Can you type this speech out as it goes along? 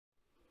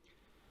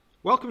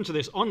Welcome to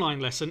this online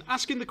lesson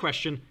asking the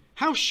question,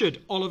 how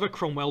should Oliver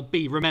Cromwell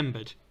be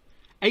remembered?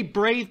 A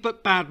brave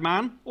but bad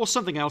man, or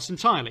something else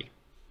entirely?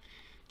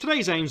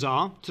 Today's aims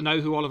are to know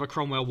who Oliver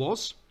Cromwell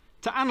was,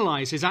 to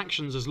analyse his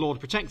actions as Lord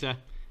Protector,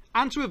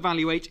 and to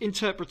evaluate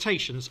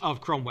interpretations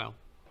of Cromwell.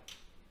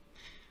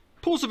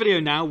 Pause the video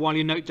now while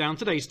you note down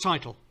today's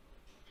title.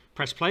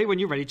 Press play when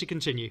you're ready to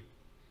continue.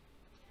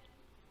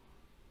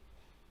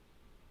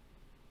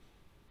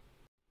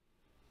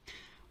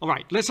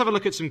 Alright, let's have a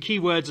look at some key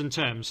words and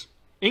terms.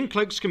 In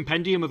Cloak's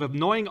compendium of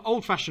annoying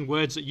old-fashioned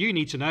words that you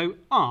need to know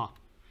are: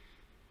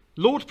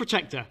 Lord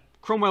Protector,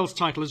 Cromwell's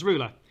title as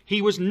ruler.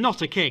 He was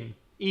not a king,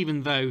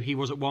 even though he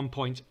was at one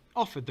point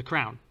offered the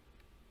crown.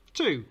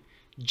 2.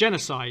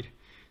 Genocide,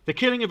 the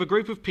killing of a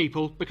group of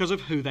people because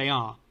of who they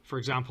are, for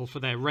example, for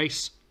their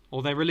race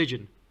or their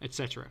religion,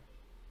 etc.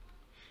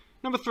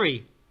 Number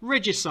 3.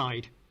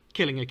 Regicide,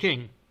 killing a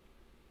king.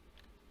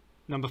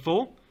 Number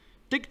 4.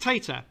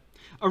 Dictator,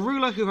 a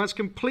ruler who has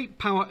complete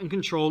power and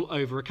control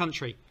over a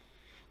country.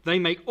 They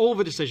make all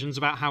the decisions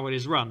about how it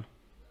is run.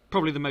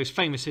 Probably the most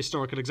famous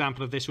historical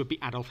example of this would be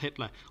Adolf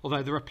Hitler,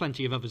 although there are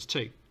plenty of others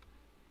too.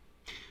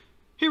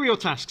 Here are your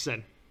tasks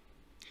then.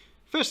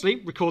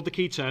 Firstly, record the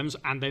key terms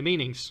and their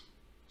meanings.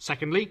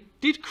 Secondly,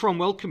 did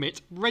Cromwell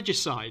commit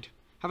regicide?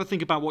 Have a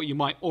think about what you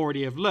might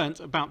already have learnt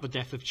about the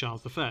death of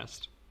Charles I.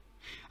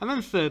 And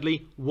then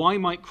thirdly, why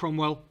might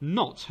Cromwell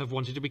not have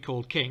wanted to be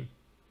called king?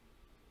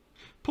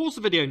 Pause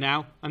the video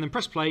now and then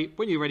press play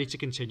when you're ready to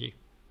continue.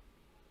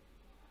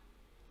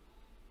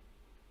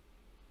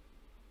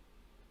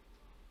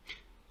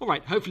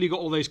 Alright, hopefully you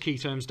got all those key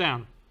terms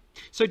down.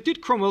 So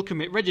did Cromwell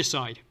commit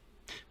regicide?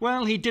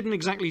 Well, he didn't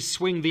exactly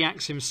swing the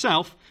axe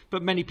himself,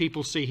 but many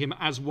people see him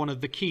as one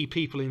of the key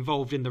people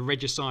involved in the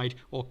regicide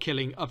or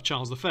killing of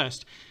Charles I.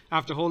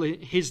 After all,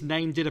 his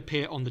name did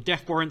appear on the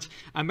death warrant,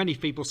 and many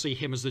people see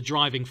him as the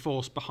driving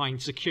force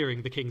behind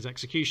securing the king's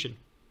execution.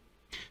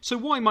 So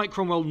why might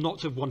Cromwell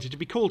not have wanted to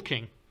be called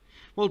king?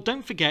 Well,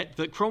 don't forget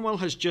that Cromwell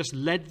has just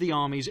led the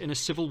armies in a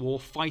civil war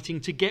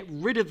fighting to get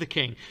rid of the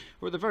king,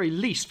 or at the very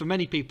least for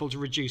many people to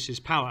reduce his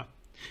power.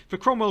 For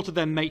Cromwell to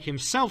then make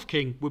himself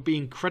king would be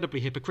incredibly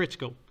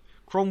hypocritical.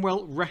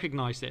 Cromwell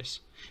recognised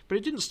this, but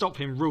it didn't stop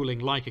him ruling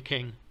like a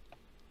king.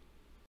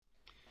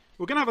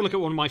 We're going to have a look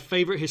at one of my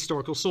favourite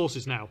historical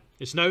sources now.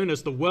 It's known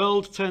as The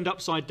World Turned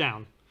Upside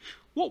Down.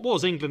 What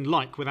was England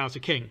like without a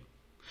king?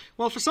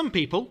 Well, for some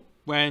people,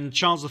 when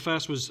Charles I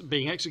was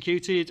being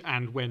executed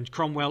and when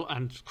Cromwell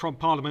and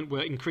Parliament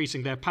were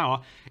increasing their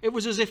power, it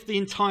was as if the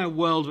entire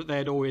world that they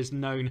had always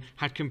known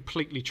had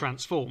completely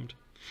transformed.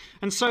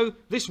 And so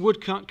this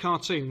woodcut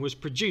cartoon was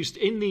produced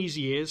in these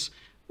years,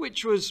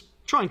 which was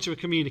trying to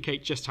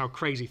communicate just how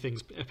crazy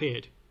things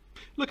appeared.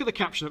 Look at the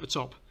caption at the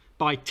top,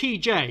 by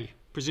TJ,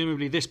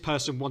 presumably this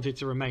person wanted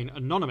to remain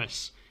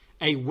anonymous,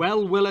 a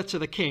well-willer to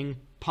the king,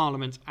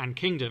 Parliament and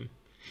kingdom.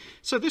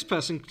 So this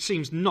person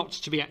seems not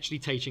to be actually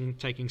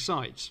taking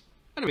sides.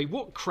 Anyway,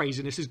 what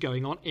craziness is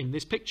going on in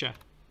this picture?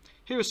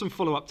 Here are some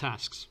follow-up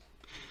tasks.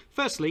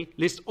 Firstly,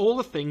 list all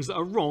the things that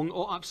are wrong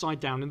or upside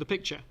down in the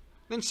picture.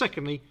 Then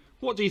secondly,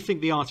 what do you think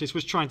the artist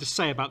was trying to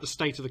say about the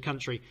state of the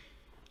country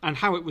and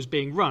how it was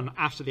being run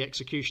after the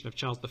execution of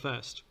Charles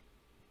I?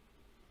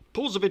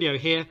 Pause the video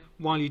here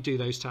while you do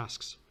those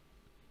tasks.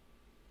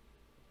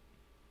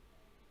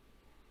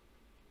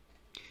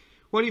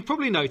 Well, you've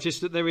probably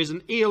noticed that there is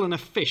an eel and a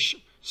fish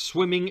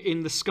swimming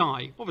in the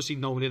sky. Obviously,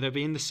 normally they'd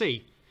be in the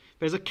sea.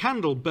 There's a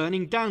candle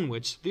burning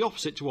downwards, the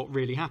opposite to what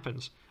really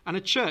happens, and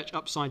a church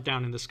upside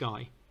down in the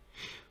sky.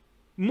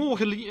 More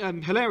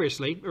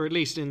hilariously, or at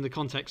least in the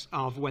context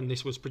of when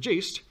this was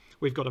produced,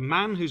 we've got a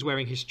man who's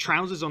wearing his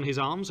trousers on his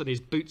arms and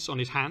his boots on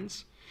his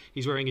hands.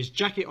 He's wearing his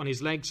jacket on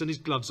his legs and his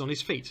gloves on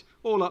his feet,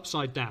 all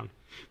upside down.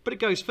 But it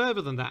goes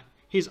further than that.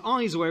 His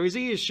eyes are where his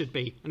ears should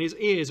be, and his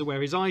ears are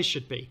where his eyes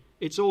should be.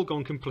 It's all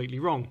gone completely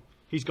wrong.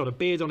 He's got a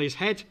beard on his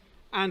head,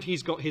 and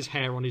he's got his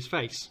hair on his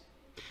face.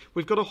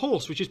 We've got a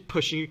horse which is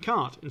pushing a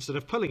cart instead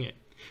of pulling it.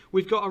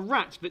 We've got a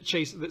rat that's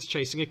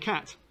chasing a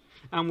cat.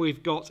 And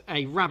we've got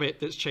a rabbit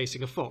that's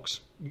chasing a fox.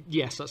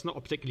 Yes, that's not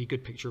a particularly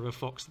good picture of a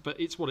fox, but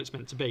it's what it's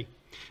meant to be.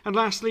 And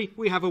lastly,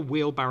 we have a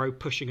wheelbarrow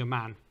pushing a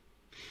man.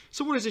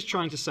 So what is this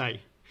trying to say?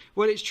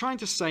 Well, it's trying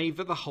to say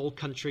that the whole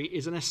country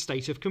is in a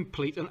state of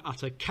complete and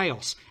utter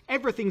chaos.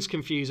 Everything's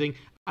confusing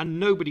and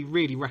nobody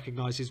really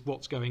recognises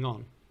what's going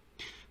on.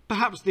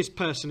 Perhaps this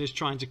person is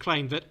trying to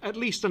claim that at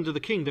least under the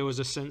king there was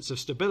a sense of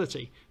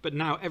stability, but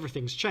now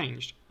everything's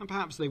changed, and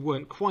perhaps they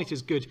weren't quite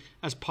as good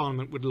as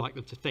Parliament would like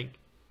them to think.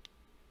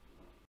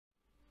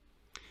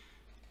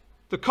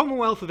 The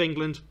Commonwealth of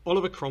England,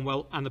 Oliver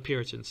Cromwell and the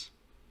Puritans.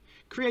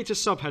 Create a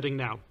subheading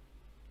now.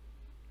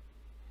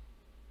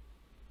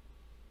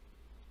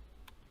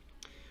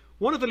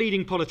 One of the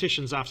leading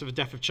politicians after the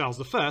death of Charles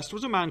I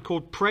was a man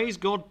called Praise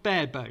God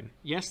Barebone.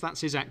 Yes,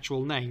 that's his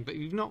actual name, but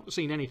you've not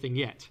seen anything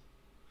yet.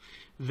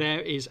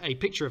 There is a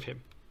picture of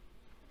him.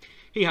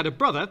 He had a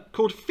brother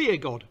called Fear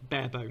God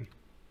Barebone.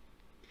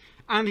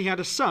 And he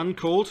had a son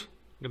called,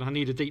 I'm going to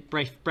need a deep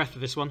breath for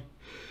this one,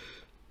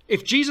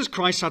 If Jesus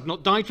Christ had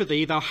not died for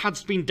thee, thou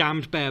hadst been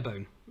damned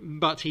barebone.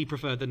 but he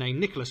preferred the name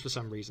Nicholas for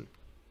some reason.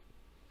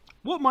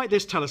 What might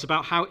this tell us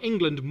about how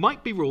England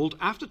might be ruled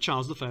after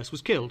Charles I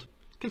was killed?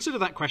 Consider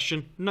that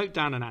question, note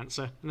down an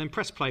answer, and then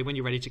press play when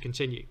you're ready to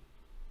continue.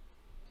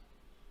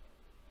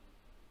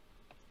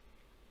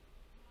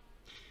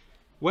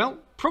 Well,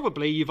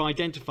 probably you've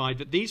identified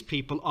that these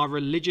people are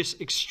religious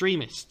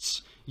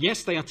extremists.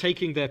 Yes, they are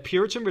taking their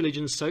Puritan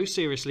religion so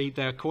seriously,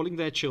 they are calling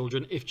their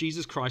children, "If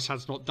Jesus Christ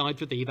has not died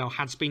for thee, thou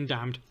hadst been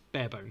damned,"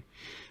 barebone.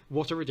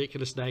 What a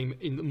ridiculous name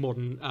in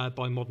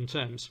by modern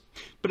terms.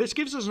 But it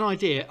gives us an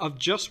idea of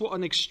just what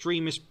an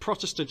extremist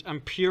Protestant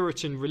and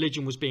Puritan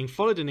religion was being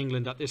followed in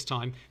England at this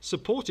time,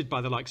 supported by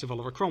the likes of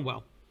Oliver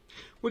Cromwell.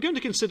 We're going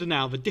to consider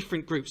now the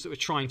different groups that were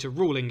trying to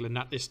rule England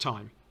at this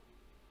time.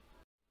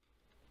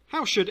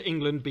 How should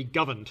England be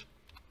governed?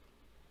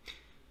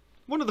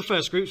 One of the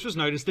first groups was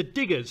known as the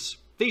Diggers.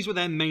 These were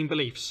their main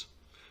beliefs.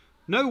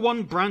 No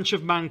one branch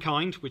of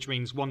mankind, which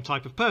means one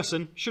type of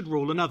person, should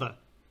rule another.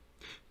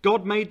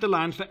 God made the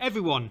land for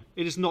everyone.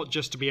 It is not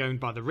just to be owned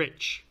by the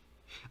rich.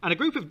 And a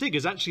group of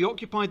diggers actually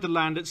occupied the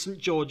land at St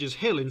George's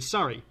Hill in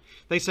Surrey.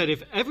 They said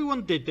if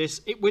everyone did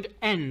this, it would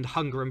end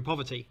hunger and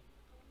poverty.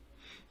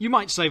 You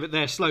might say that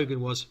their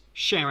slogan was,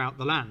 "Share out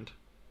the land."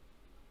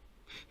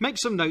 Make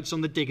some notes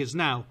on the diggers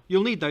now.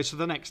 You'll need those for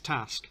the next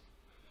task.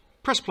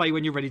 Press play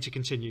when you're ready to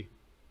continue.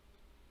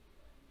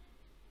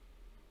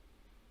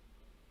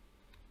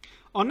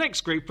 Our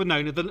next group were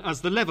known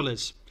as the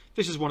Levellers.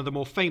 This is one of the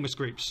more famous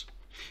groups.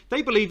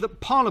 They believed that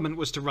Parliament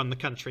was to run the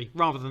country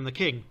rather than the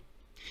king.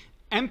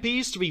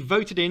 MPs to be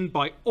voted in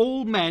by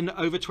all men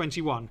over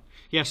 21.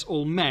 Yes,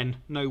 all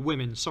men, no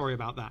women, sorry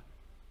about that.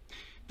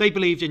 They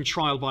believed in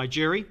trial by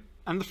jury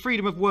and the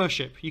freedom of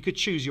worship. You could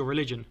choose your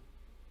religion.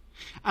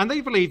 And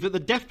they believed that the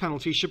death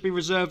penalty should be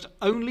reserved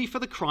only for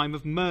the crime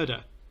of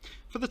murder.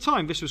 For the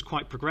time, this was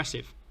quite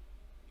progressive.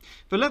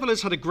 The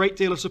Levellers had a great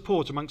deal of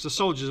support amongst the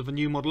soldiers of the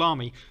new model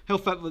army, who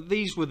felt that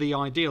these were the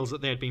ideals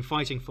that they had been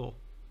fighting for.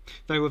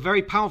 They were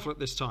very powerful at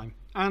this time,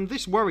 and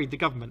this worried the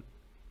government.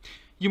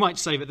 You might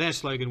say that their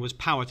slogan was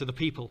 "Power to the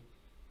people."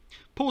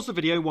 Pause the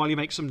video while you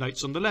make some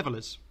notes on the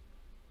Levellers.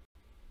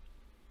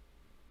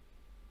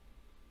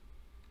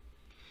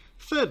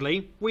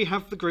 Thirdly, we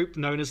have the group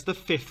known as the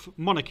Fifth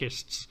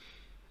Monarchists.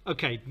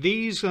 Okay,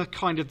 these are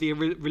kind of the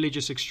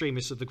religious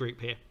extremists of the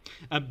group here.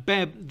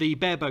 The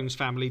Barebones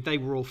family, they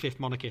were all Fifth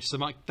Monarchists, so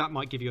that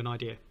might give you an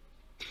idea.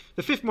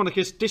 The Fifth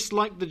Monarchists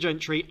disliked the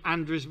gentry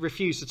and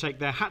refused to take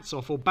their hats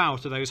off or bow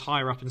to those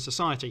higher up in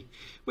society,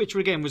 which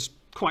again was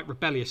quite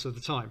rebellious at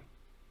the time.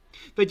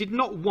 They did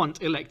not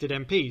want elected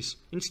MPs.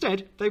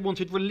 Instead, they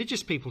wanted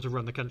religious people to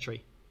run the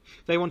country.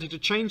 They wanted to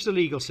change the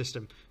legal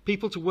system,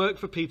 people to work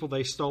for people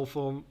they stole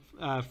from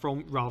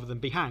rather than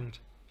be hanged.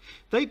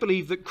 They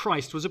believed that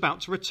Christ was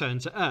about to return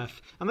to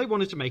earth, and they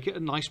wanted to make it a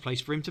nice place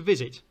for him to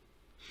visit.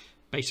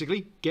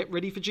 Basically, get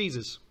ready for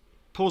Jesus.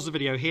 Pause the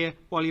video here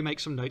while you make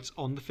some notes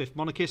on the Fifth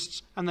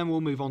Monarchists, and then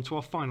we'll move on to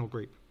our final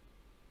group.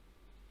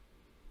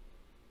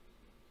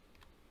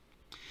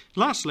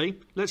 Lastly,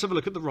 let's have a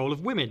look at the role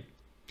of women.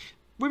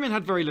 Women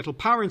had very little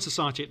power in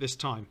society at this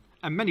time,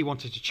 and many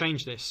wanted to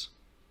change this.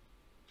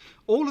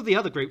 All of the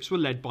other groups were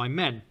led by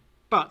men,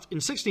 but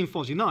in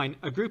 1649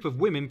 a group of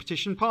women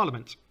petitioned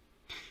Parliament.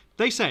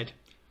 They said,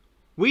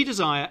 "We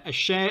desire a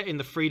share in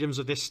the freedoms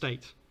of this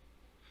state.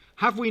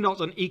 Have we not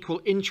an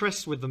equal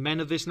interest with the men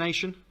of this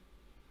nation?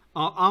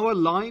 Are our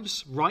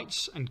lives,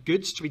 rights and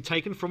goods to be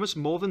taken from us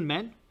more than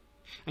men?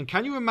 And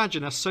can you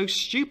imagine us so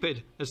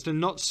stupid as to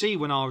not see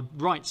when our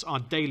rights are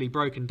daily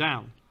broken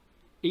down?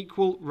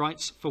 Equal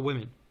rights for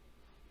women."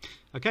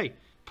 Okay,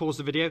 pause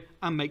the video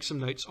and make some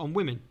notes on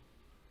women.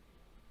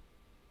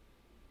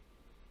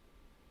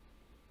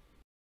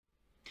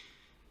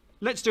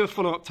 Let's do a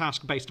follow-up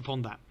task based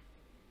upon that.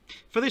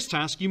 For this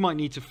task, you might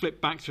need to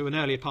flip back to an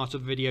earlier part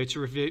of the video to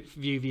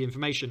review the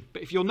information,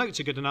 but if your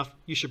notes are good enough,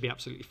 you should be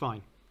absolutely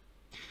fine.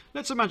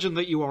 Let's imagine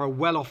that you are a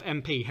well-off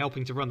MP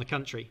helping to run the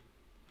country.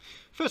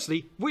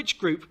 Firstly, which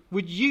group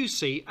would you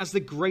see as the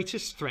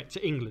greatest threat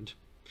to England?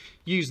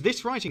 Use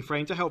this writing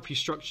frame to help you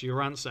structure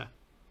your answer.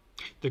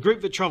 The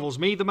group that troubles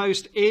me the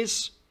most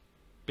is,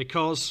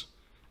 because,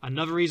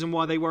 another reason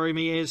why they worry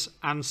me is,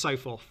 and so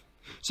forth.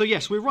 So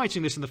yes, we're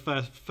writing this in the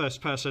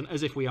first person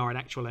as if we are an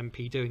actual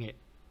MP doing it.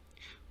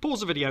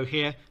 Pause the video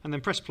here and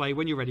then press play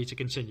when you're ready to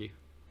continue.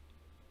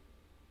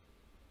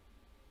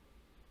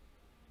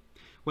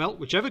 Well,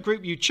 whichever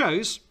group you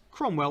chose,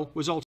 Cromwell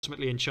was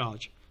ultimately in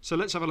charge. So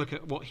let's have a look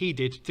at what he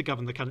did to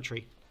govern the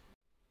country.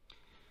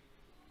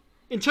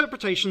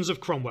 Interpretations of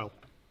Cromwell.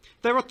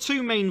 There are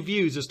two main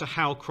views as to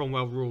how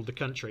Cromwell ruled the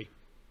country.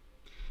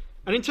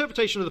 An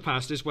interpretation of the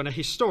past is when a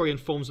historian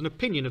forms an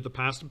opinion of the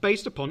past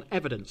based upon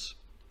evidence.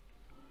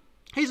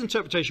 Here's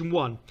interpretation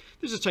 1.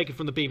 This is taken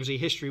from the BBC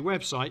History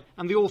website,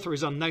 and the author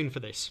is unknown for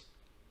this.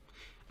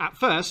 At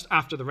first,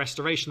 after the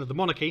restoration of the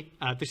monarchy,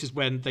 this is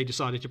when they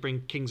decided to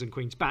bring kings and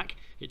queens back.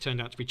 It turned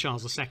out to be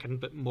Charles II,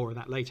 but more of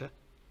that later.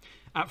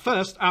 At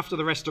first, after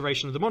the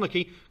restoration of the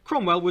monarchy,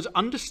 Cromwell was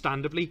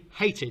understandably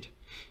hated.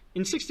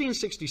 In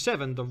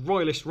 1667, the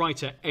royalist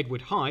writer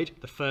Edward Hyde,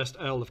 the first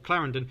Earl of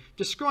Clarendon,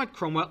 described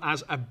Cromwell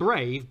as a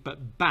brave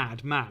but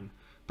bad man,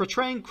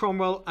 portraying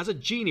Cromwell as a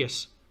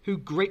genius who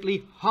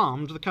greatly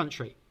harmed the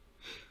country.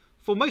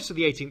 For most of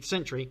the 18th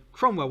century,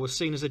 Cromwell was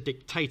seen as a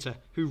dictator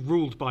who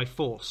ruled by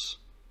force.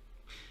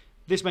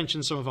 This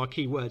mentions some of our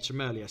key words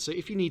from earlier, so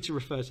if you need to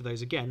refer to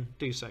those again,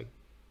 do so.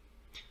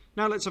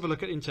 Now let's have a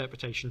look at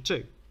interpretation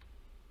 2.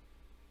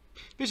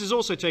 This is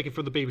also taken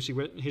from the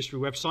BBC History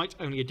website,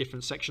 only a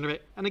different section of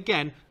it, and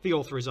again, the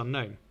author is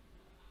unknown.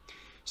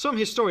 Some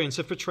historians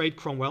have portrayed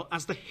Cromwell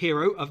as the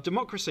hero of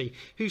democracy,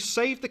 who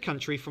saved the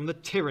country from the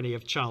tyranny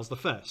of Charles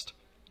I.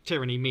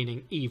 Tyranny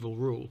meaning evil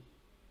rule.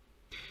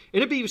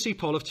 In a BBC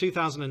poll of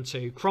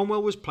 2002,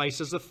 Cromwell was placed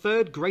as the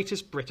third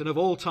greatest Briton of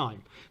all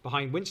time,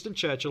 behind Winston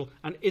Churchill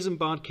and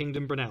Isambard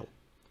Kingdom Brunel.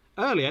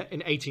 Earlier, in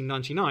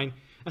 1899,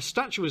 a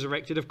statue was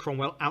erected of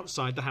Cromwell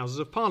outside the Houses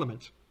of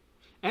Parliament.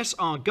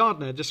 S.R.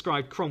 Gardner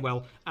described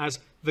Cromwell as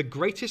the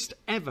greatest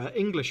ever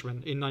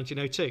Englishman in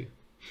 1902.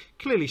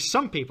 Clearly,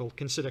 some people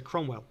consider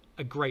Cromwell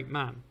a great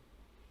man.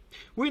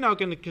 We're now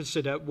going to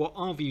consider what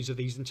our views of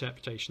these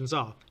interpretations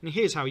are, and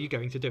here's how you're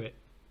going to do it.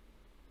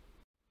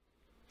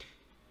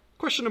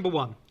 Question number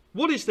 1.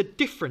 What is the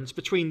difference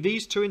between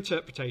these two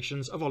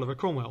interpretations of Oliver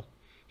Cromwell?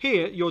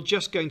 Here, you're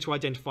just going to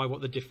identify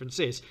what the difference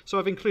is, so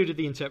I've included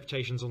the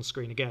interpretations on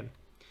screen again.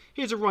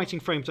 Here's a writing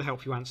frame to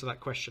help you answer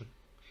that question.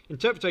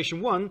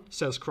 Interpretation 1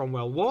 says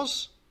Cromwell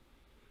was.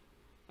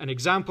 An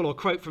example or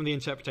quote from the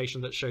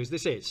interpretation that shows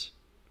this is.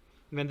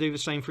 And then do the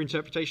same for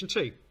interpretation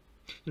 2.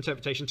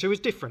 Interpretation 2 is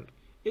different.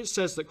 It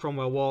says that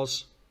Cromwell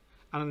was,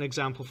 and an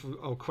example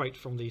or quote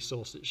from the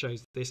source that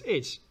shows this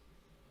is.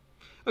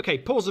 Okay,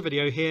 pause the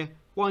video here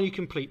while you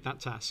complete that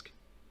task.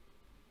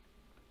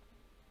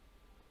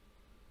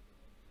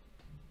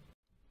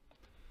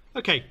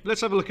 Okay,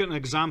 let's have a look at an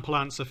example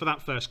answer for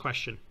that first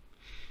question.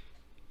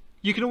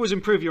 You can always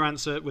improve your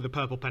answer with a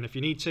purple pen if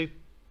you need to,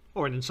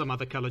 or in some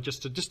other colour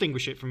just to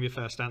distinguish it from your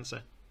first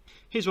answer.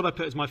 Here's what I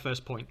put as my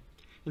first point.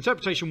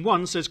 Interpretation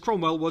 1 says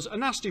Cromwell was a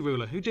nasty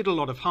ruler who did a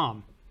lot of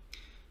harm.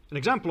 An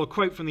example or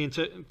quote from the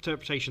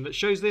interpretation that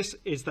shows this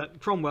is that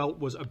Cromwell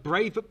was a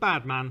brave but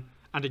bad man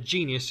and a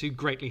genius who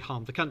greatly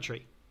harmed the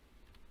country.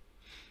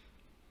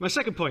 My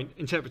second point,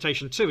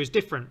 interpretation 2, is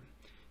different.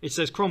 It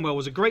says Cromwell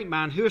was a great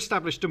man who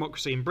established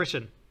democracy in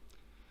Britain.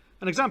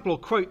 An example or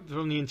quote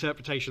from the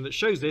interpretation that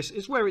shows this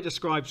is where it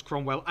describes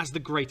Cromwell as the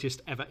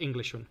greatest ever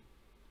Englishman.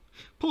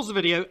 Pause the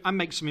video and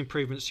make some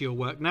improvements to your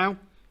work now,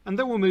 and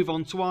then we'll move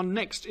on to our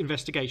next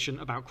investigation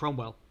about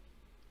Cromwell.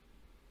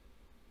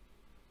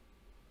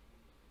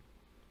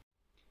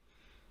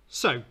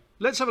 So,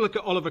 let's have a look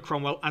at Oliver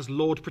Cromwell as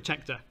Lord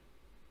Protector.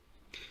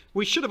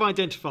 We should have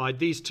identified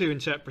these two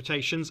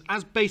interpretations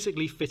as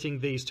basically fitting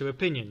these two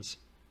opinions.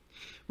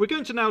 We're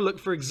going to now look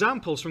for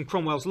examples from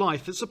Cromwell's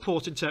life that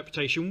support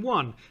interpretation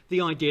 1,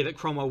 the idea that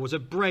Cromwell was a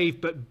brave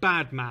but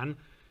bad man,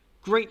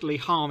 greatly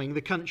harming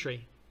the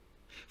country.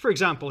 For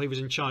example, he was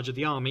in charge of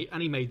the army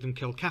and he made them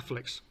kill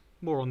Catholics.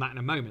 More on that in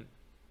a moment.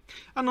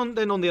 And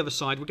then on the other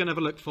side, we're going to have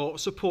a look for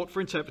support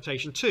for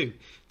interpretation 2,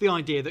 the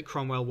idea that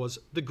Cromwell was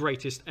the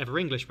greatest ever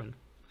Englishman.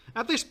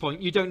 At this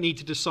point, you don't need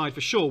to decide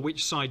for sure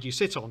which side you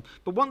sit on,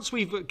 but once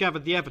we've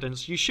gathered the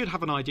evidence, you should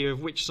have an idea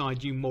of which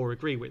side you more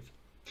agree with.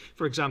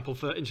 For example,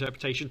 for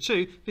interpretation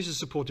 2, this is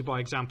supported by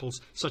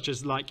examples such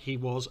as like he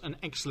was an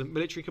excellent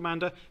military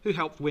commander who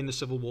helped win the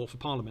Civil War for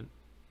Parliament.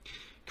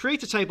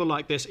 Create a table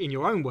like this in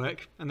your own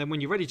work, and then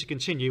when you're ready to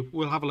continue,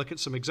 we'll have a look at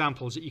some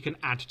examples that you can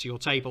add to your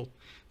table.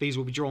 These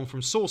will be drawn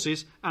from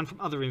sources and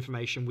from other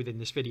information within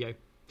this video.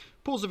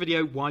 Pause the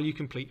video while you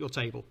complete your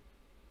table.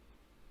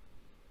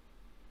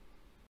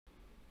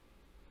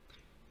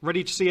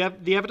 Ready to see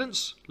the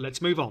evidence?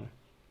 Let's move on.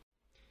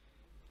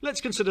 Let's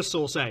consider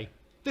source A.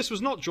 This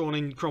was not drawn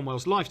in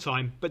Cromwell's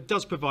lifetime, but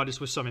does provide us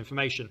with some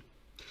information.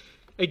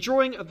 A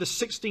drawing of the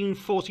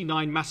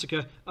 1649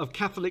 massacre of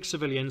Catholic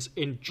civilians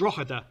in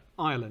Drogheda,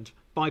 Ireland,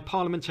 by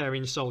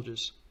parliamentarian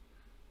soldiers.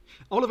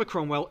 Oliver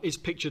Cromwell is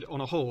pictured on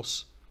a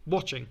horse,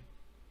 watching.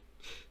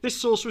 This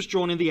source was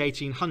drawn in the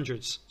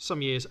 1800s,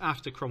 some years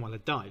after Cromwell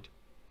had died.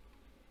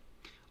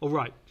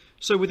 Alright,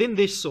 so within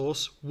this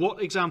source,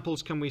 what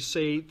examples can we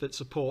see that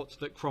support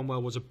that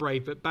Cromwell was a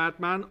brave but bad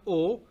man,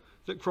 or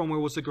that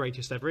Cromwell was the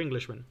greatest ever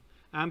Englishman?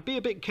 And be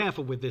a bit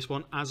careful with this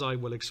one, as I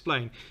will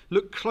explain.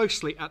 Look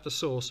closely at the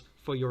source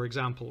for your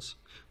examples.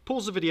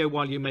 Pause the video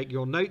while you make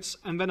your notes,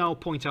 and then I'll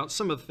point out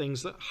some of the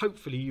things that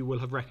hopefully you will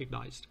have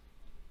recognised.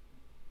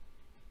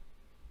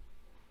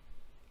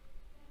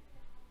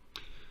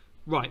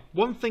 Right,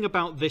 one thing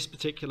about this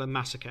particular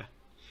massacre.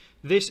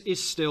 This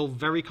is still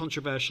very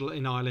controversial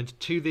in Ireland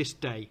to this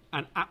day,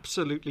 and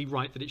absolutely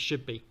right that it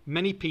should be.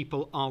 Many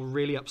people are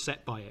really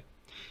upset by it.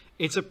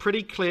 It's a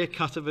pretty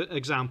clear-cut of an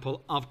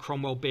example of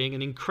Cromwell being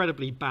an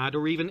incredibly bad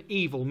or even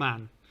evil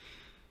man.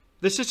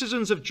 The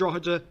citizens of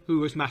Drogheda who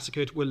was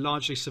massacred were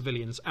largely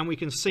civilians, and we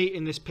can see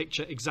in this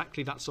picture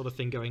exactly that sort of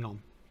thing going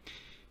on.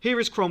 Here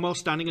is Cromwell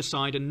standing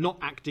aside and not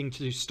acting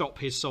to stop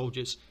his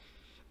soldiers.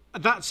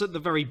 That's at the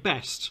very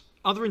best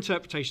Other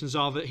interpretations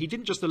are that he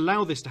didn't just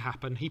allow this to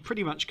happen, he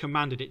pretty much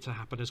commanded it to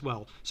happen as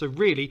well. So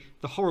really,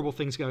 the horrible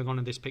things going on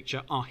in this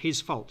picture are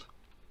his fault.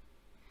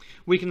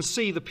 We can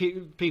see the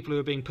people who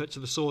are being put to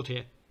the sword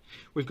here.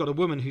 We've got a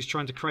woman who's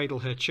trying to cradle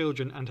her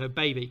children and her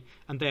baby,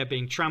 and they're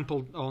being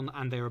trampled on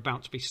and they're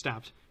about to be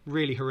stabbed.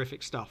 Really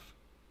horrific stuff.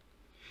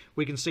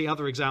 We can see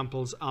other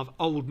examples of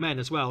old men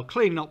as well,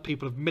 clearly not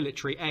people of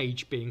military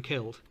age, being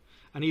killed,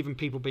 and even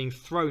people being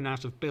thrown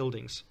out of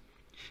buildings.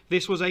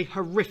 This was a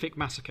horrific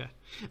massacre,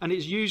 and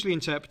it's usually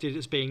interpreted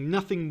as being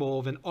nothing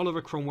more than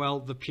Oliver Cromwell,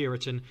 the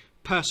Puritan,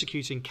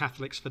 persecuting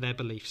Catholics for their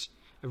beliefs.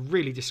 A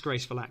really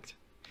disgraceful act.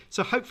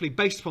 So hopefully,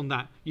 based upon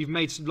that, you've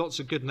made lots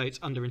of good notes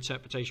under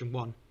interpretation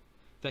 1,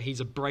 that he's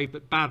a brave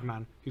but bad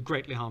man who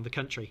greatly harmed the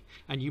country,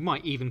 and you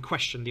might even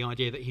question the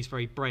idea that he's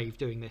very brave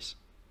doing this.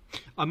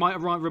 I might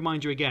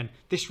remind you again,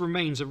 this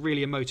remains a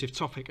really emotive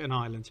topic in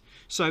Ireland,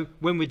 so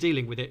when we're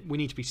dealing with it, we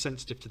need to be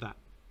sensitive to that.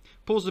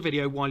 Pause the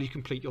video while you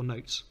complete your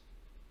notes.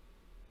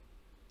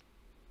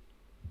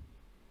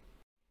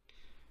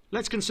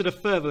 Let's consider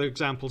further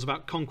examples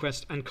about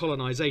conquest and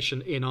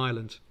colonisation in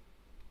Ireland.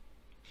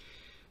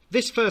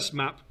 This first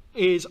map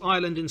is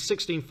Ireland in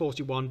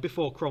 1641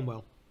 before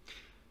Cromwell.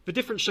 The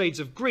different shades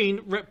of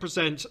green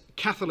represent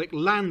Catholic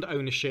land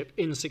ownership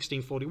in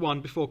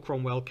 1641 before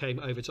Cromwell came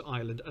over to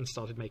Ireland and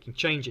started making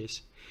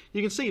changes.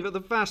 You can see that the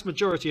vast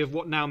majority of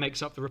what now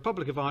makes up the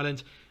Republic of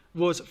Ireland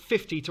was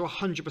 50 to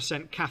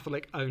 100%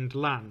 Catholic owned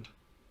land.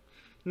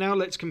 Now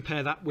let's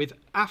compare that with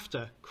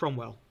after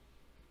Cromwell.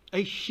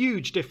 A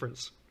huge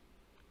difference.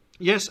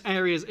 Yes,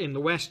 areas in the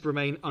west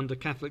remain under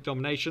Catholic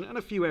domination, and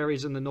a few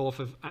areas in the north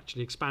have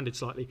actually expanded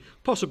slightly,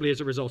 possibly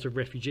as a result of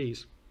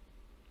refugees.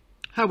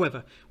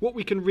 However, what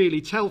we can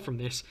really tell from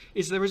this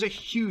is there is a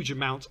huge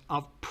amount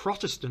of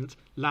Protestant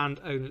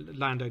land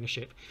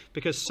ownership,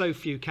 because so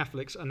few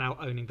Catholics are now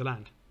owning the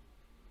land.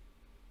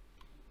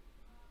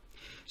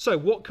 So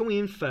what can we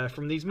infer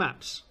from these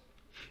maps?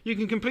 You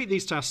can complete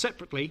these tasks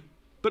separately,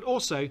 but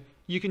also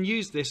you can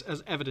use this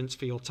as evidence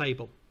for your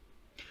table.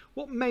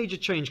 What major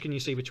change can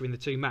you see between the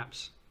two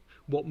maps?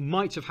 What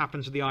might have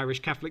happened to the Irish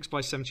Catholics by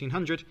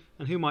 1700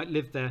 and who might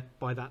live there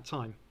by that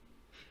time?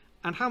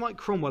 And how might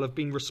Cromwell have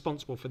been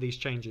responsible for these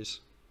changes?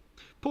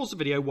 Pause the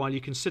video while you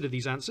consider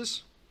these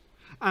answers,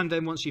 and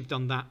then once you've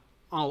done that,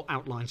 I'll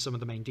outline some of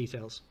the main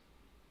details.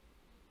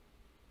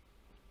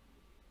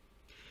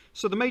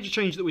 So the major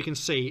change that we can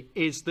see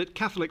is that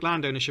Catholic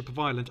land ownership of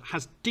Ireland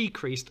has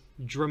decreased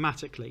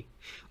dramatically.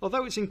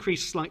 Although it's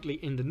increased slightly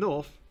in the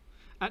north,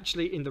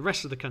 actually in the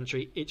rest of the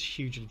country it's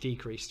hugely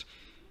decreased.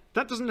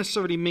 That doesn't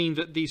necessarily mean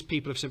that these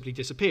people have simply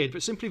disappeared,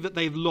 but simply that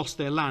they've lost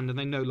their land and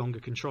they no longer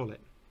control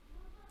it.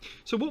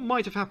 So what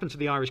might have happened to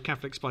the Irish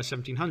Catholics by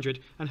 1700,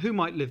 and who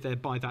might live there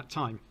by that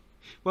time?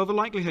 Well, the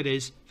likelihood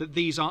is that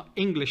these are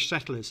English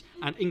settlers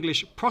and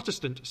English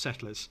Protestant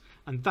settlers,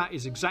 and that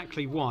is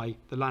exactly why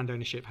the land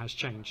ownership has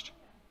changed.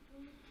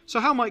 So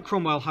how might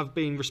Cromwell have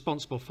been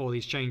responsible for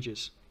these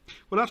changes?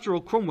 Well, after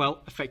all,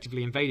 Cromwell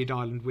effectively invaded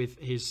Ireland with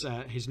his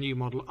new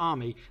model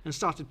army and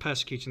started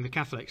persecuting the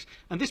Catholics,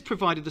 and this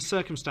provided the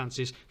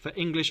circumstances for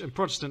English and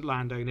Protestant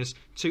landowners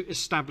to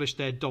establish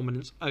their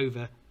dominance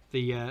over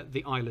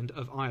the island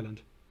of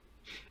Ireland.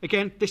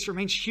 Again, this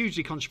remains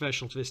hugely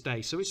controversial to this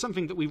day, so it's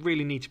something that we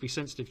really need to be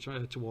sensitive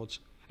towards.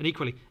 And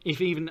equally, if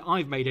even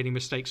I've made any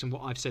mistakes in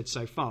what I've said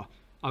so far,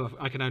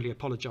 I can only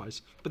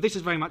apologise. But this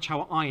is very much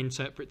how I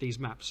interpret these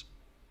maps.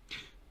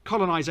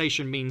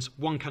 Colonisation means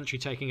one country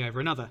taking over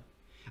another,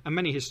 and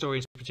many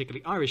historians,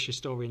 particularly Irish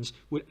historians,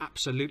 would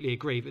absolutely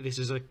agree that this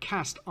is a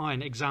cast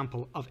iron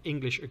example of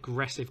English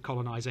aggressive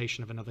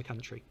colonisation of another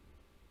country.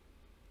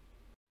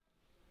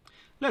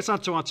 Let's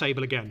add to our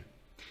table again.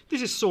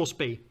 This is Source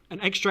B,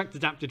 an extract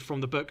adapted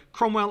from the book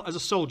Cromwell as a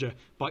Soldier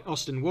by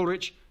Austin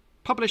Woolrich,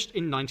 published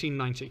in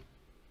 1990.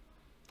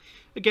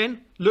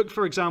 Again, look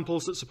for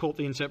examples that support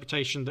the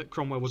interpretation that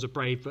Cromwell was a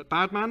brave but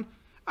bad man,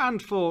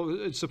 and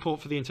for support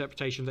for the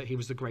interpretation that he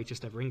was the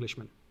greatest ever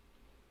Englishman.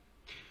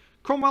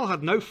 Cromwell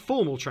had no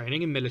formal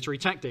training in military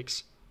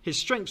tactics. His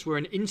strengths were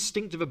an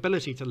instinctive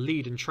ability to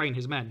lead and train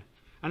his men,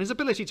 and his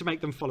ability to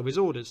make them follow his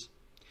orders.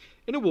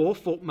 In a war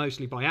fought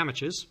mostly by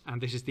amateurs,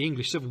 and this is the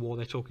English Civil War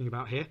they're talking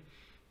about here,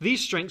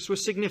 these strengths were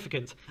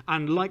significant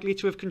and likely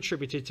to have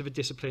contributed to the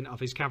discipline of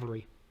his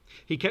cavalry.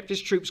 He kept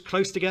his troops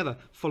close together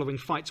following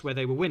fights where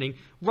they were winning,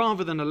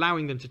 rather than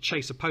allowing them to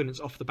chase opponents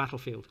off the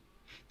battlefield.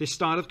 This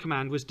style of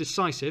command was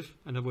decisive,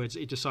 in other words,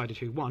 it decided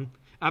who won,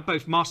 at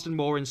both Marston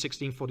Moor in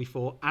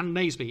 1644 and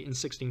Naseby in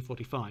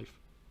 1645.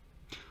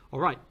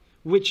 Alright,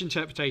 which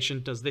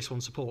interpretation does this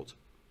one support?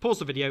 Pause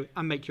the video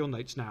and make your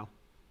notes now.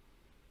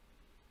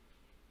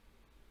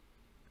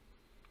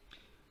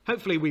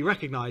 Hopefully we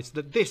recognise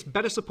that this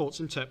better supports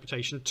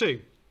interpretation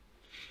 2.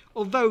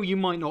 Although you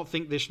might not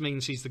think this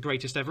means he's the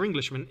greatest ever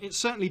Englishman, it's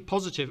certainly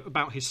positive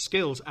about his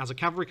skills as a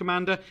cavalry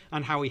commander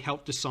and how he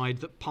helped decide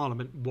that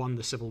Parliament won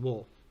the Civil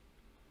War.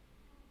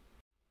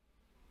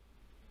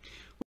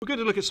 We're going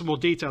to look at some more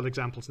detailed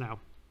examples now.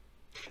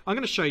 I'm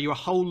going to show you a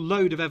whole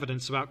load of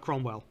evidence about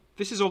Cromwell.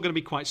 This is all going to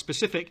be quite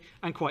specific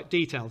and quite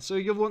detailed, so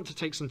you'll want to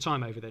take some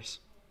time over this.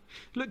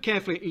 Look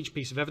carefully at each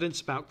piece of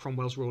evidence about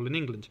Cromwell's rule in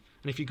England,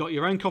 and if you've got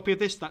your own copy of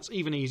this, that's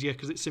even easier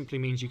because it simply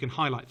means you can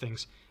highlight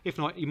things. If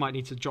not, you might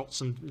need to jot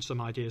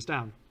some ideas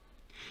down.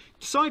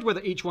 Decide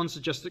whether each one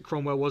suggests that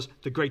Cromwell was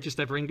the greatest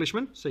ever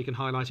Englishman, so you can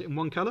highlight it in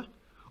one colour,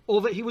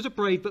 or that he was a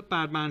brave but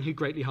bad man who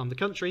greatly harmed the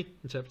country,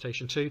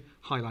 interpretation 2,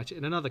 highlight it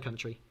in another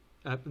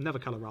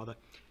colour rather.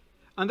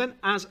 And then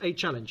as a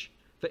challenge,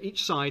 for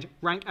each side,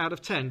 rank out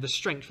of 10 the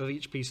strength of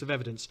each piece of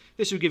evidence.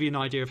 This will give you an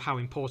idea of how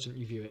important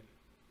you view it.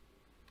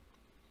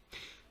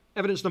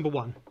 Evidence number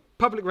 1.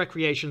 Public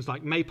recreations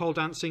like maypole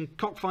dancing,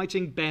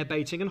 cockfighting, bear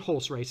baiting and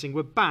horse racing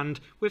were banned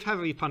with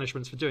heavy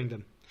punishments for doing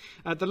them.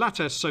 The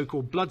latter,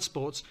 so-called blood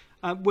sports,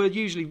 were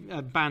usually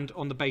banned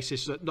on the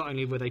basis that not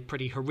only were they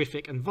pretty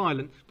horrific and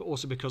violent, but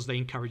also because they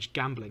encouraged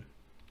gambling.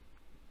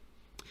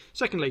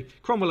 Secondly,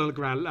 Cromwell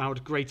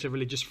allowed greater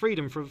religious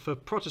freedom for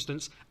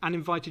Protestants and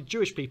invited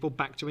Jewish people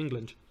back to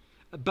England.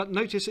 But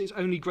notice it's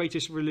only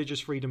greatest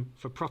religious freedom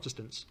for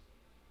Protestants.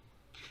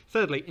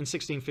 Thirdly, in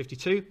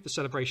 1652, the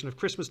celebration of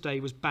Christmas Day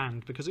was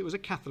banned because it was a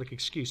Catholic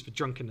excuse for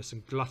drunkenness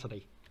and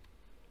gluttony.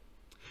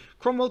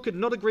 Cromwell could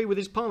not agree with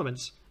his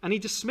parliaments, and he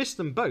dismissed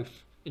them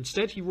both.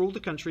 Instead, he ruled the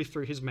country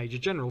through his major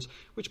generals,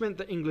 which meant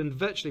that England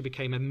virtually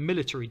became a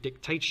military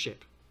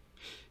dictatorship.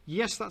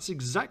 Yes, that's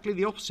exactly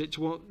the opposite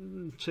to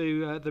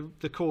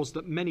the cause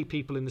that many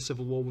people in the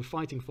Civil War were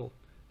fighting for.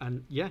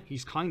 And yeah,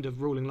 he's kind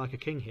of ruling like a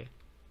king here.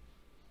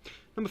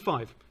 Number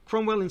 5.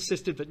 Cromwell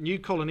insisted that new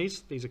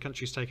colonies, these are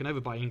countries taken over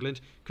by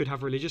England, could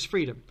have religious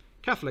freedom.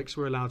 Catholics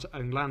were allowed to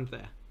own land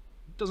there.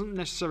 Doesn't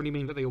necessarily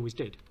mean that they always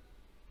did.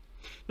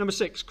 Number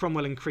 6.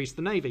 Cromwell increased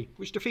the navy,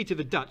 which defeated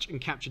the Dutch and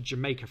captured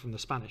Jamaica from the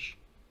Spanish.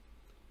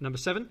 Number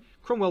 7.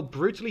 Cromwell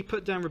brutally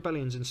put down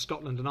rebellions in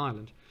Scotland and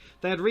Ireland.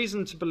 They had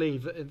reason to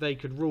believe that they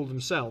could rule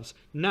themselves.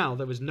 Now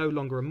there was no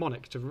longer a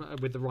monarch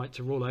with the right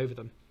to rule over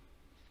them.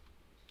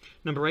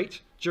 Number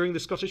 8. During the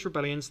Scottish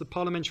rebellions, the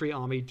Parliamentary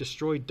Army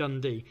destroyed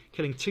Dundee,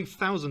 killing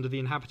 2,000 of the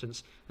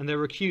inhabitants, and they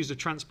were accused of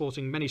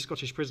transporting many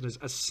Scottish prisoners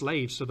as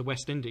slaves to the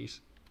West Indies.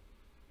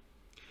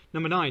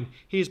 Number 9.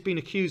 He has been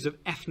accused of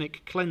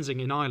ethnic cleansing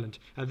in Ireland.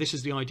 This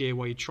is the idea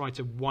where you try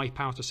to wipe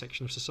out a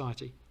section of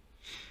society.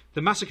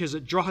 The massacres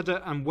at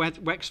Drogheda and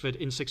Wexford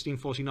in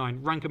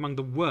 1649 rank among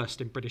the worst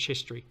in British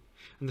history,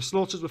 and the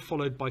slaughters were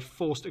followed by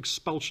forced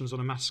expulsions on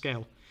a mass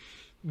scale.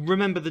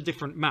 Remember the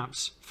different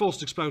maps.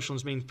 Forced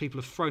expulsions means people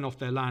are thrown off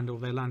their land or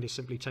their land is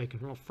simply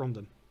taken off from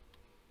them.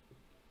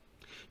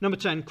 Number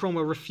 10.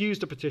 Cromwell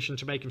refused a petition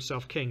to make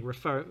himself king,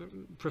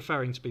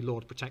 preferring to be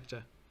Lord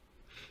Protector.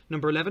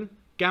 Number 11.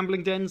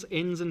 Gambling dens,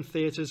 inns and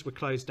theatres were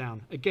closed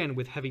down, again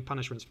with heavy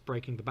punishments for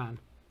breaking the ban.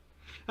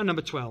 And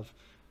number 12.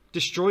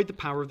 Destroyed the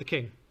power of the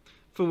king,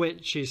 for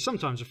which he is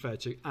sometimes referred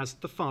to as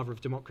the father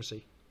of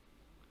democracy.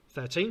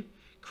 13.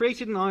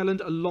 Created in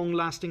Ireland a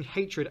long-lasting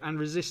hatred and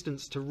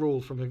resistance to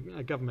rule from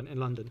a government in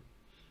London.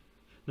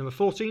 Number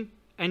 14.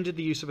 Ended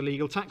the use of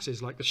illegal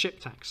taxes like the ship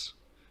tax.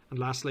 And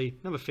lastly,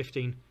 number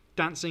 15.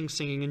 Dancing,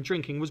 singing and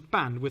drinking was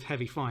banned with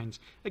heavy fines.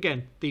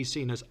 Again, these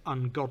seen as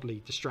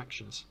ungodly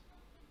distractions.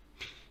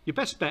 Your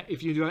best bet,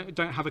 if you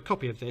don't have a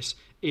copy of this,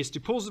 is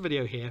to pause the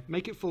video here,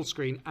 make it full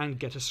screen and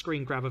get a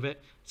screen grab of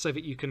it so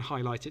that you can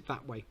highlight it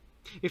that way.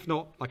 If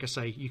not, like I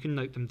say, you can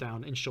note them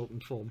down in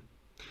shortened form.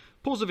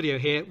 Pause the video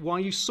here while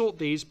you sort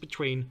these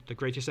between the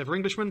greatest ever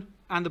Englishman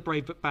and the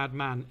brave but bad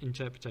man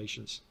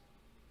interpretations.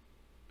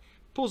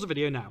 Pause the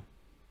video now.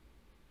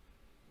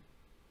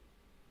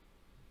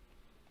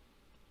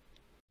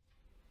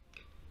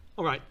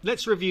 Alright,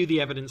 let's review the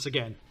evidence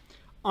again.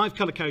 I've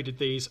colour-coded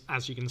these,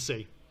 as you can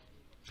see.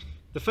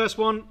 The first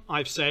one,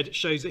 I've said,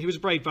 shows that he was a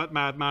brave but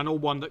bad man or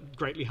one that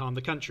greatly harmed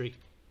the country.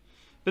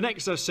 The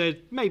next, I've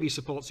said, maybe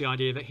supports the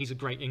idea that he's a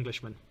great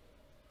Englishman.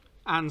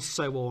 And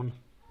so on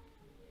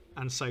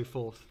and so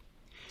forth.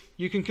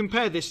 You can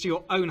compare this to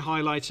your own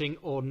highlighting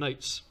or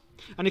notes.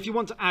 And if you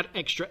want to add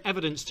extra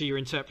evidence to your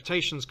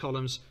interpretations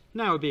columns,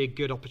 now would be a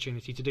good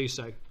opportunity to do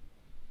so.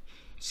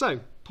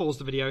 So, pause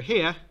the video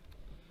here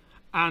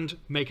and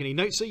make any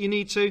notes that you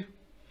need to,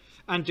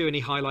 and do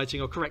any highlighting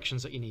or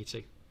corrections that you need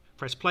to.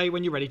 Press play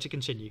when you're ready to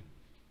continue.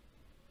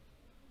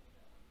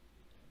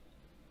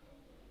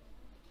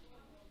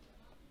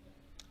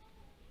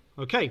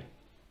 Okay,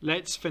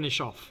 let's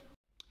finish off.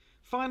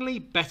 Finally,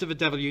 better the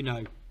devil you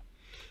know.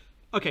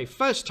 Okay,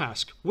 first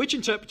task. Which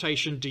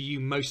interpretation do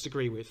you most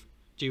agree with?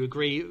 Do you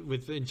agree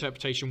with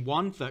interpretation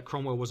 1, that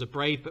Cromwell was a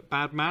brave but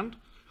bad man?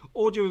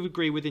 Or do you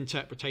agree with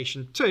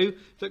interpretation 2,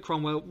 that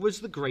Cromwell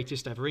was the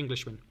greatest ever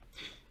Englishman?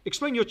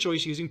 Explain your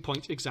choice using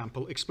point,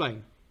 example,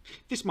 explain.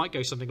 This might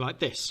go something like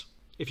this.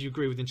 If you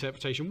agree with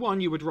interpretation 1,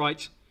 you would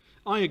write,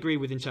 I agree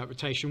with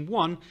interpretation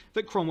 1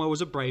 that Cromwell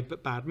was a brave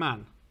but bad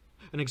man.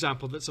 An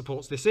example that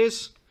supports this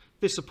is,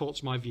 this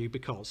supports my view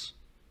because.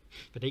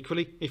 But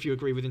equally, if you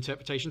agree with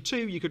interpretation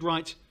 2, you could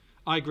write,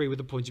 I agree with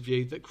the point of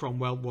view that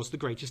Cromwell was the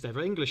greatest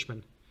ever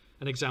Englishman.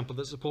 An example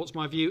that supports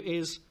my view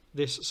is,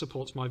 this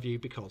supports my view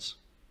because.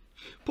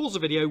 Pause the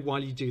video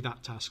while you do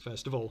that task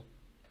first of all.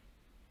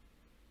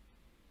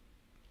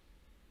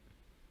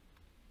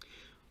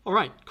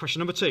 Alright,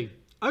 question number 2.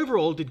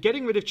 Overall, did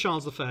getting rid of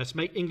Charles I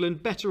make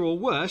England better or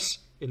worse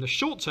in the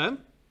short term,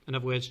 in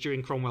other words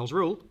during Cromwell's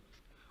rule,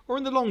 or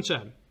in the long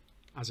term,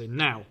 as in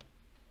now?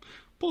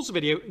 Pause the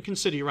video and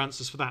consider your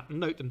answers for that and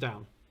note them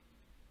down.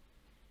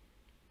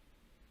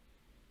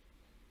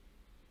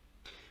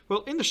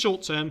 Well, in the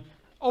short term,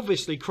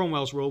 obviously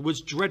Cromwell's rule was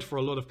dread for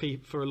a lot of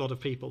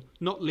people,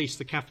 not least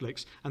the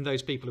Catholics and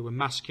those people who were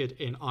massacred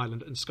in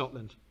Ireland and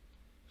Scotland.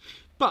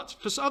 But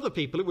for other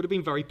people, it would have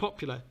been very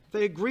popular.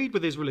 They agreed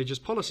with his religious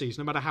policies,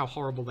 no matter how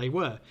horrible they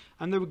were,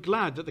 and they were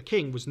glad that the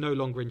king was no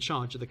longer in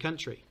charge of the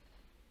country.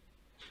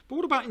 But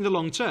what about in the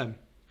long term?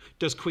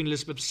 Does Queen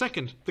Elizabeth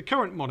II, the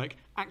current monarch,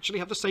 actually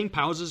have the same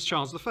powers as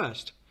Charles I?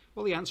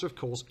 Well, the answer, of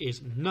course,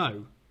 is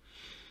no.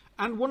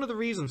 And one of the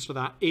reasons for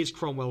that is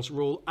Cromwell's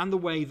rule and the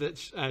way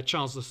that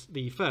Charles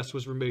I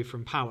was removed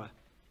from power.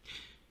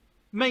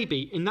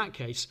 Maybe, in that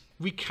case,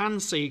 we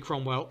can see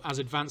Cromwell as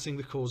advancing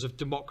the cause of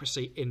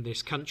democracy in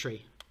this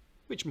country,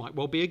 which might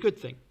well be a good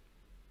thing.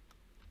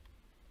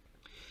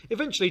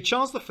 Eventually,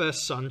 Charles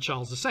I's son,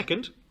 Charles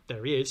II,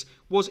 there he is,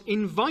 was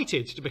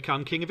invited to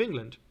become King of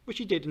England, which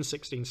he did in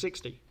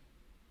 1660.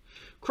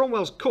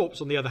 Cromwell's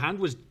corpse, on the other hand,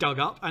 was dug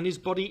up and his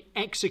body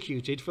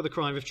executed for the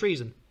crime of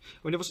treason.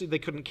 I mean, obviously they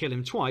couldn't kill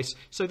him twice,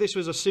 so this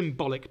was a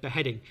symbolic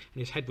beheading, and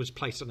his head was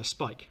placed on a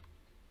spike.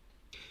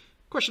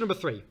 Question number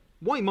 3.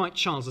 Why might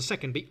Charles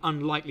II be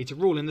unlikely to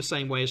rule in the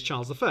same way as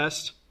Charles I?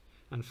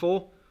 And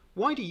 4.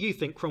 Why do you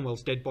think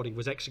Cromwell's dead body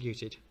was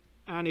executed?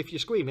 And if you're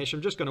squeamish,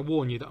 I'm just going to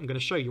warn you that I'm going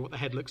to show you what the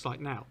head looks like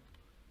now.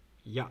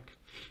 Yuck.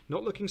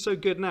 Not looking so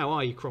good now,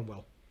 are you,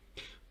 Cromwell?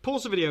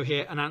 Pause the video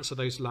here and answer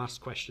those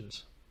last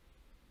questions.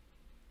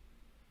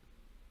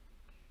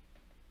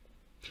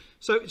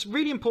 So it's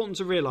really important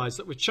to realise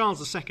that with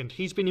Charles II,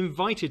 he's been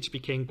invited to be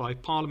king by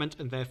Parliament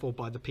and therefore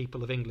by the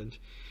people of England.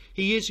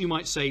 He is, you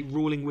might say,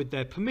 ruling with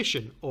their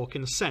permission or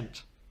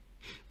consent.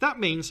 That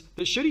means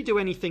that should he do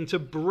anything to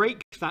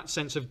break that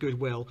sense of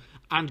goodwill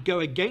and go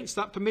against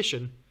that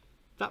permission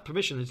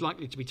is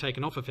likely to be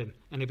taken off of him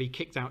and he'll be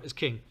kicked out as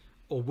king,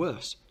 or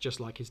worse, just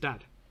like his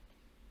dad.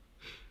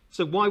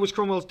 So why was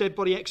Cromwell's dead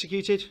body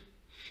executed?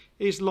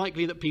 It is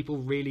likely that people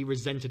really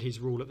resented his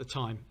rule at the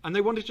time, and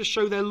they wanted to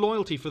show their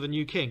loyalty for the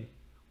new king.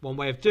 One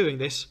way of doing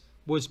this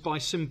was by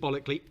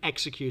symbolically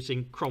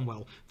executing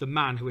Cromwell, the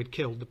man who had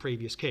killed the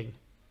previous king.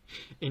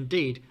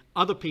 Indeed,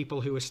 other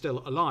people who were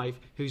still alive,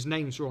 whose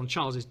names were on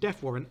Charles's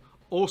death warrant,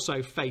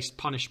 also faced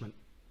punishment.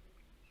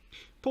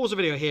 Pause the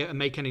video here and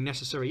make any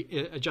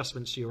necessary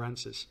adjustments to your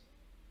answers.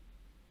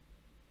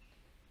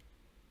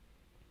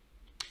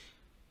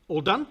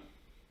 All done?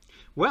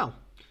 Well,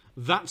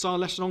 that's our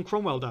lesson on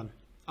Cromwell done.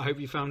 I hope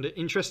you found it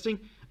interesting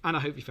and I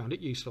hope you found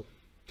it useful.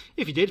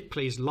 If you did,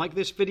 please like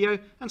this video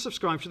and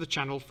subscribe to the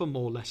channel for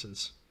more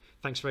lessons.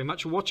 Thanks very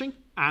much for watching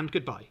and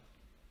goodbye.